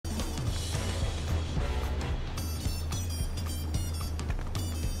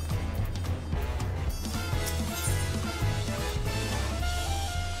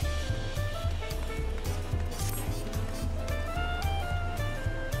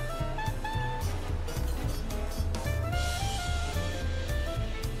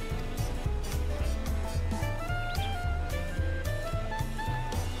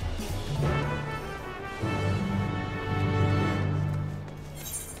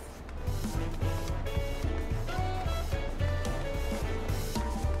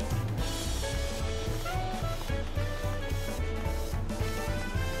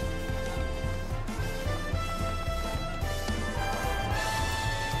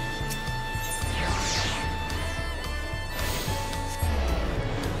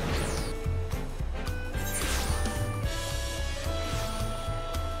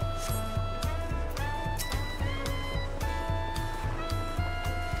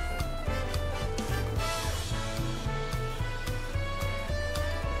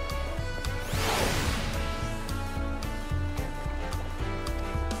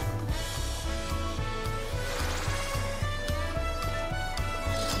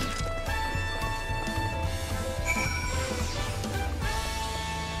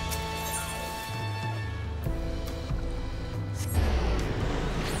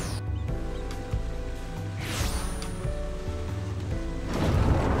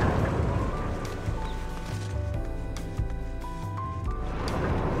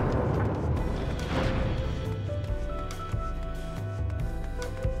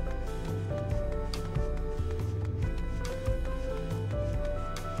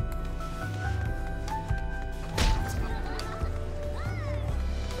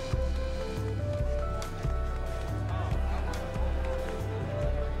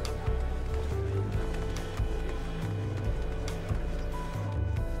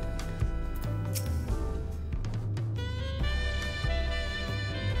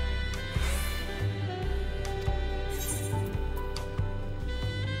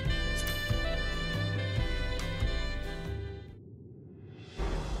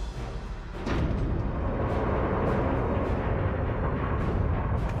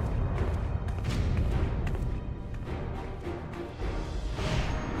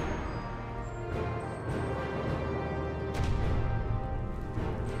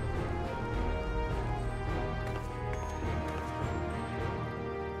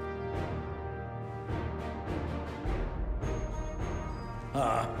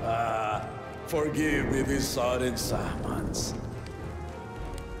Forgive me this sudden summons.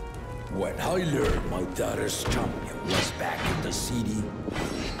 When I learned my daughter's champion was back in the city,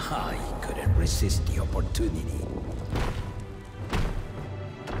 I couldn't resist the opportunity.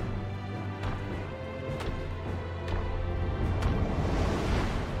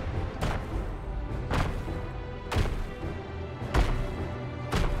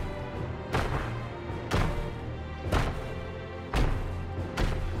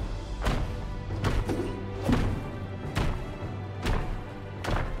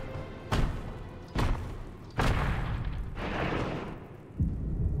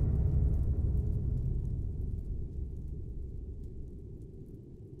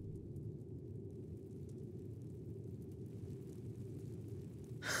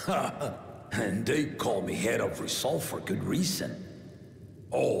 And they call me head of resolve for good reason.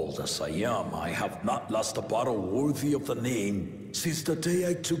 Old as I am, I have not lost a battle worthy of the name since the day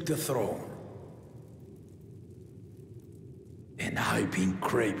I took the throne. And I've been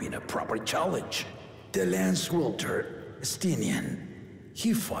craving a proper challenge. The lance wielder, Stinian,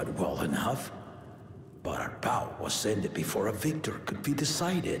 he fought well enough, but our bout was ended before a victor could be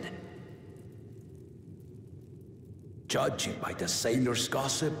decided. Judging by the sailors'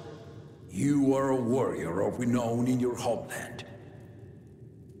 gossip, you are a warrior of renown in your homeland.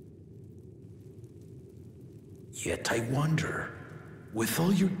 Yet I wonder, with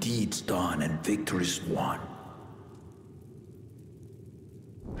all your deeds done and victories won,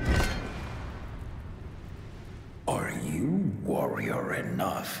 are you warrior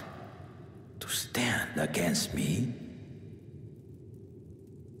enough to stand against me?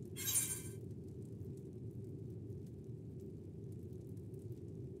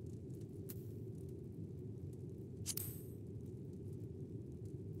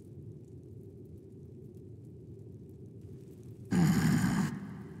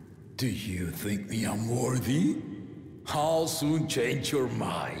 Do you think me unworthy? I'll soon change your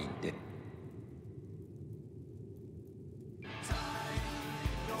mind.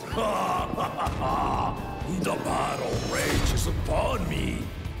 The battle rages upon me.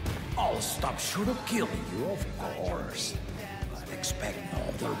 I'll stop short of killing you, of course. But expect no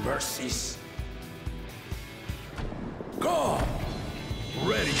other mercies. Come!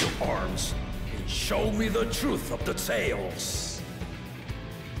 Ready your arms and show me the truth of the tales.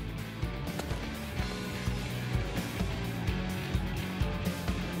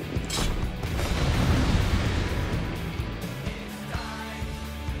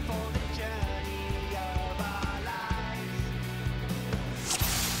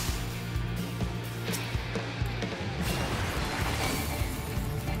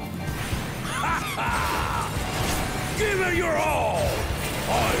 Give it your all!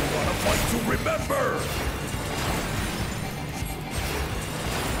 I want to fight to remember!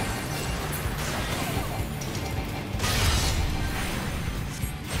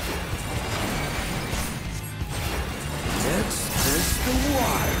 Let's test the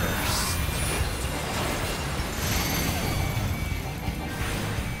waters.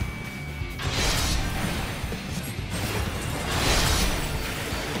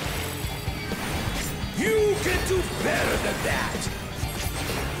 You can do better than that!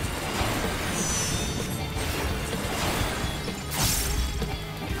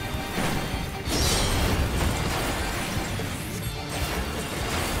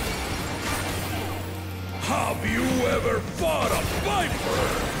 Have you ever fought a viper?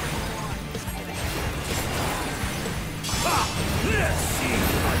 Ha! Let's see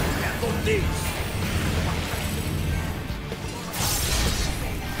how you handle these!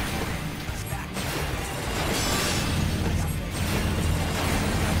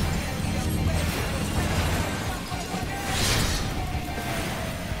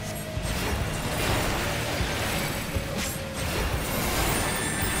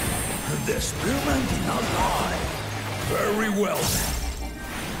 The spearman did not lie. Very well then.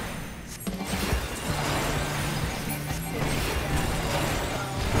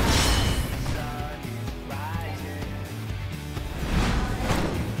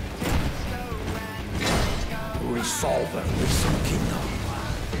 Resolve and Wisdom Kingdom.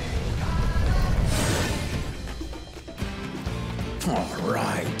 All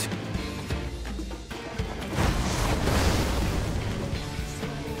right.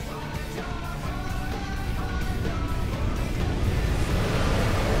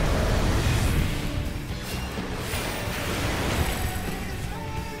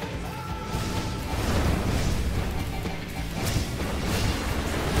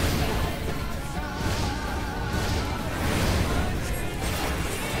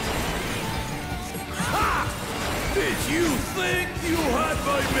 Did you think you had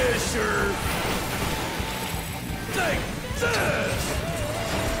my measure?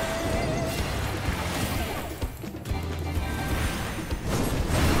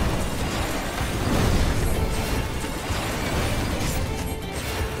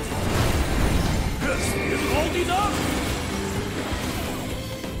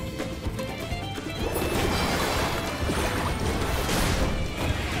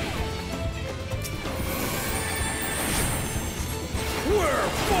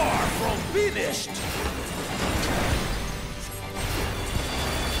 finished!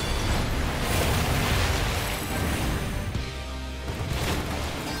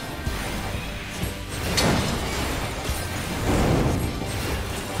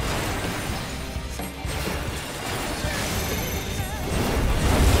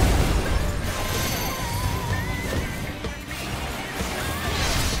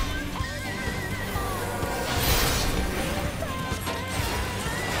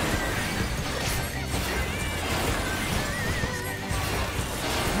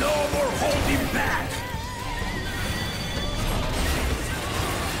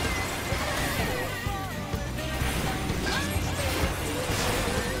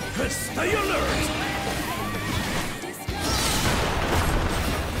 Stay alert!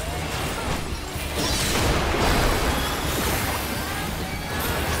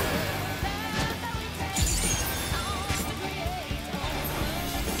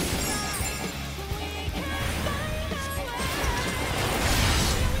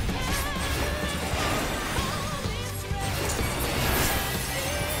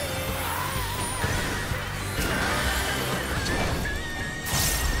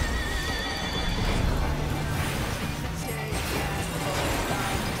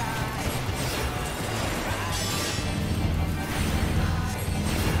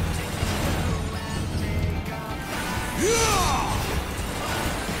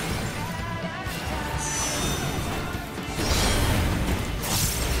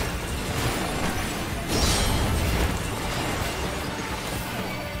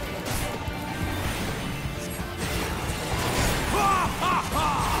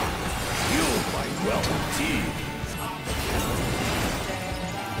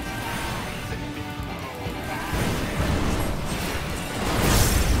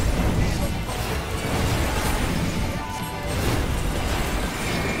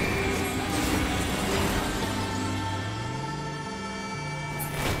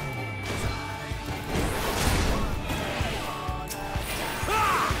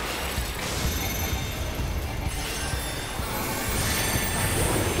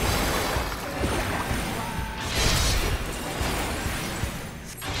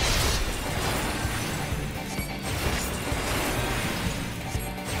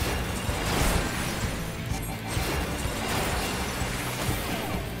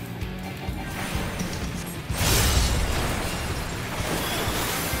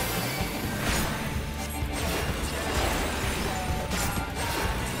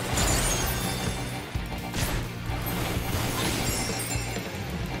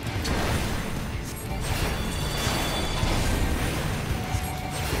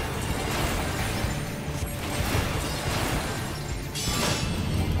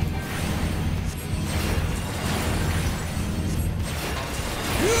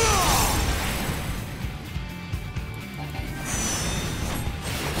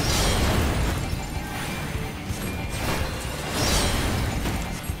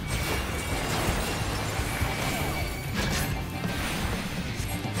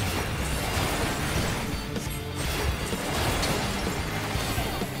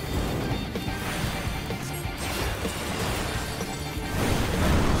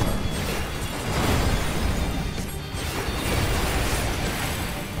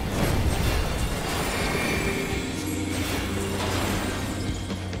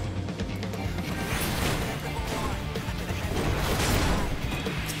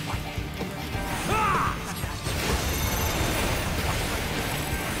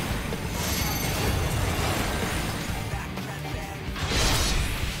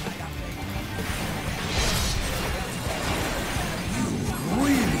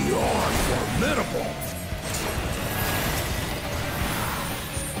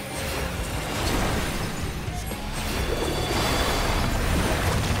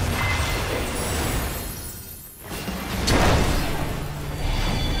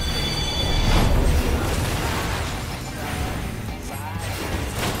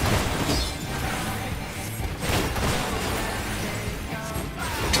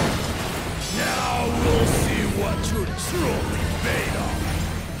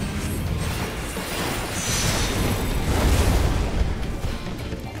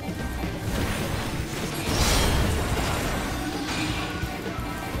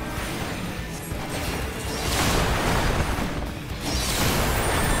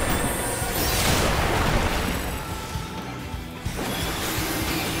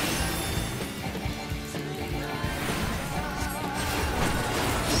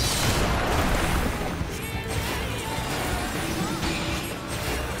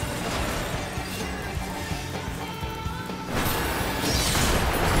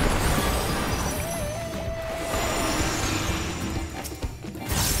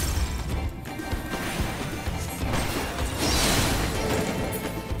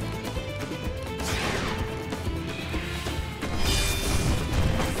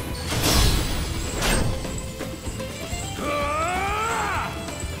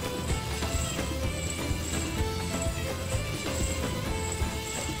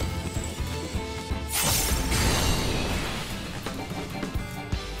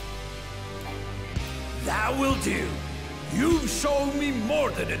 That will do. You've shown me more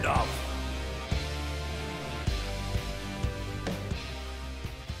than enough.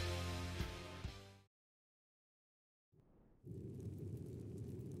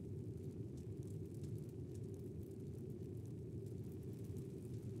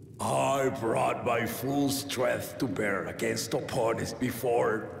 I brought my full strength to bear against opponents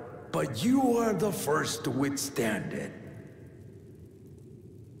before, but you are the first to withstand it.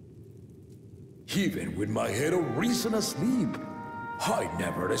 Even with my head of reason asleep, I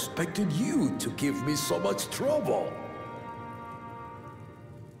never expected you to give me so much trouble.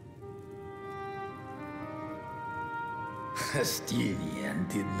 Estinian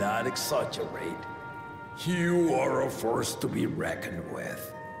did not exaggerate. You are a force to be reckoned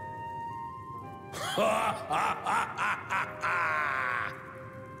with. Ha ha ha ha ha ha!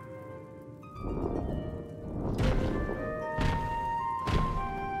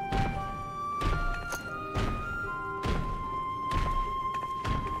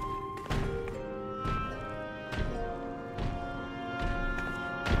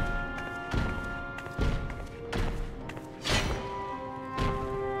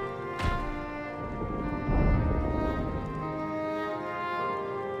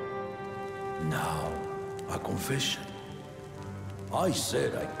 Now, a confession. I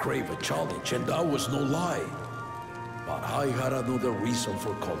said I crave a challenge, and that was no lie. But I had another reason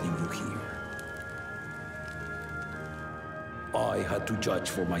for calling you here. I had to judge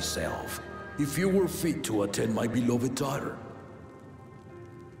for myself if you were fit to attend my beloved daughter.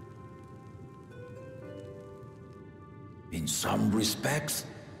 In some respects,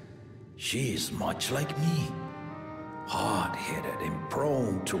 she is much like me. Hard-headed and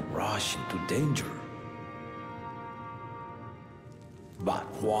prone to rush into danger. But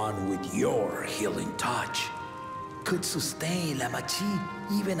one with your healing touch could sustain La Machi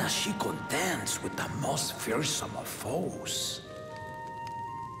even as she contends with the most fearsome of foes.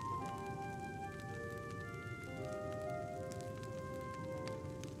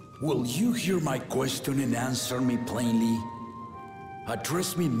 Will you hear my question and answer me plainly?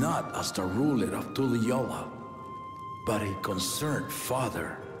 Address me not as the ruler of Tuliyola, but a concerned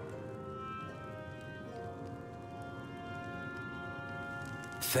father.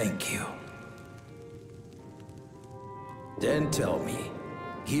 Thank you. Then tell me,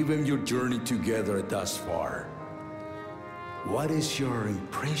 given your journey together thus far, what is your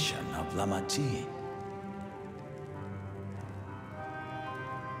impression of La Machi?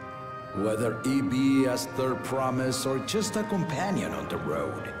 Whether it be as their promise or just a companion on the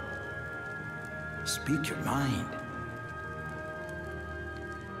road, speak your mind.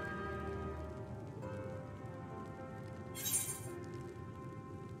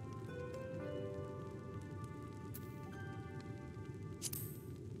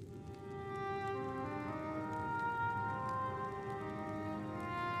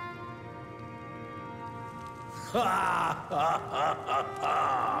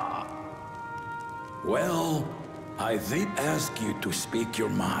 Well, I did ask you to speak your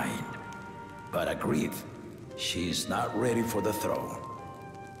mind, but agreed, she is not ready for the throne.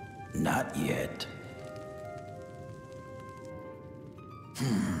 Not yet.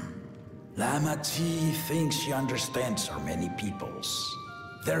 La Machi thinks she understands our many peoples,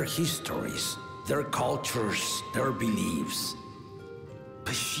 their histories, their cultures, their beliefs.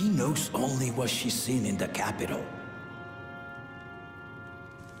 But she knows only what she's seen in the capital.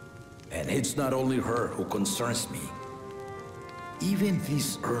 And it's not only her who concerns me. Even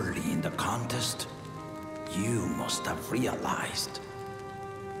this early in the contest, you must have realized.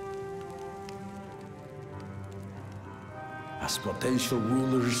 As potential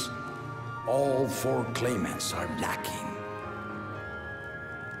rulers, all four claimants are lacking.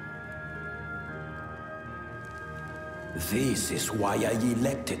 This is why I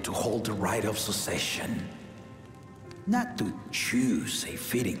elected to hold the right of succession. Not to choose a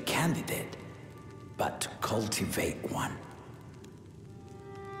fitting candidate, but to cultivate one.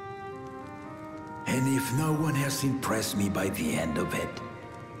 And if no one has impressed me by the end of it,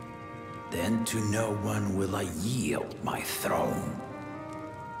 then to no one will I yield my throne.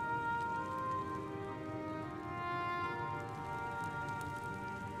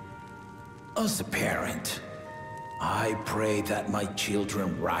 As a parent, I pray that my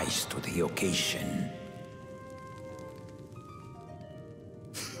children rise to the occasion.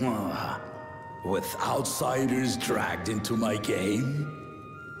 With outsiders dragged into my game,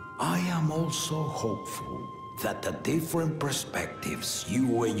 I am also hopeful that the different perspectives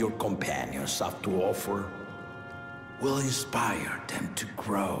you and your companions have to offer will inspire them to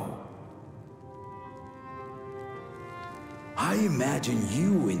grow. I imagine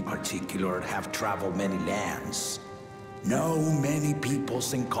you in particular have traveled many lands, know many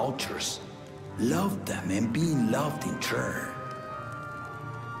peoples and cultures, loved them and being loved in turn.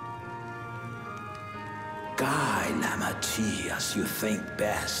 Guide Lamati as you think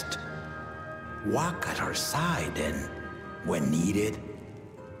best. Walk at her side and, when needed,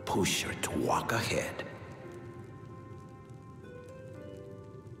 push her to walk ahead.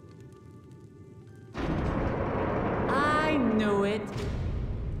 I knew it.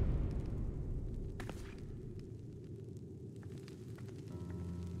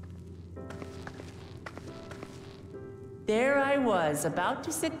 There I was, about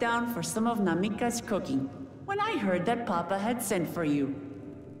to sit down for some of Namika's cooking, when I heard that Papa had sent for you.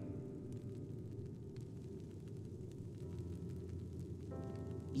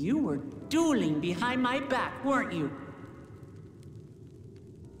 You were dueling behind my back, weren't you?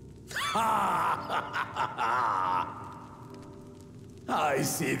 I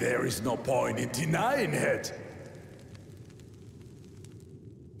see there is no point in denying it.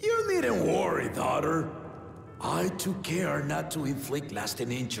 You needn't worry, daughter. I took care not to inflict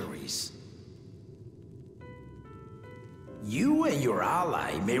lasting injuries. You and your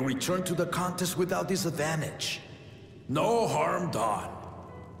ally may return to the contest without disadvantage. No harm done.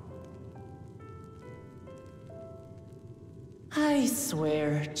 I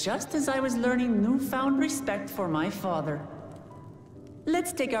swear, just as I was learning newfound respect for my father.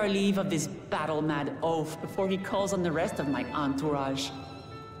 Let's take our leave of this battle-mad oaf before he calls on the rest of my entourage.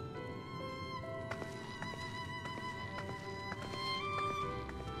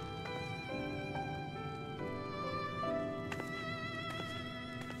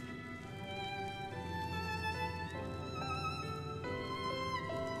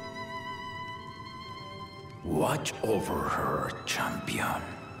 Watch over her, champion.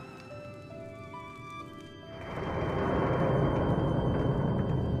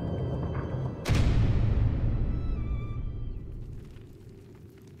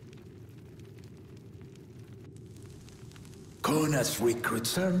 Kona's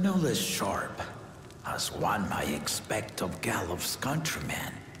recruits are no less sharp, as one might expect of Galof's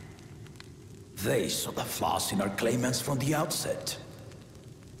countrymen. They saw the flaws in our claimants from the outset.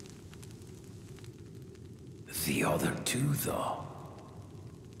 The other two, though,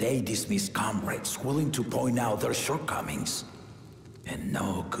 they dismiss comrades willing to point out their shortcomings, and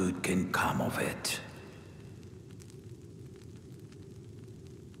no good can come of it.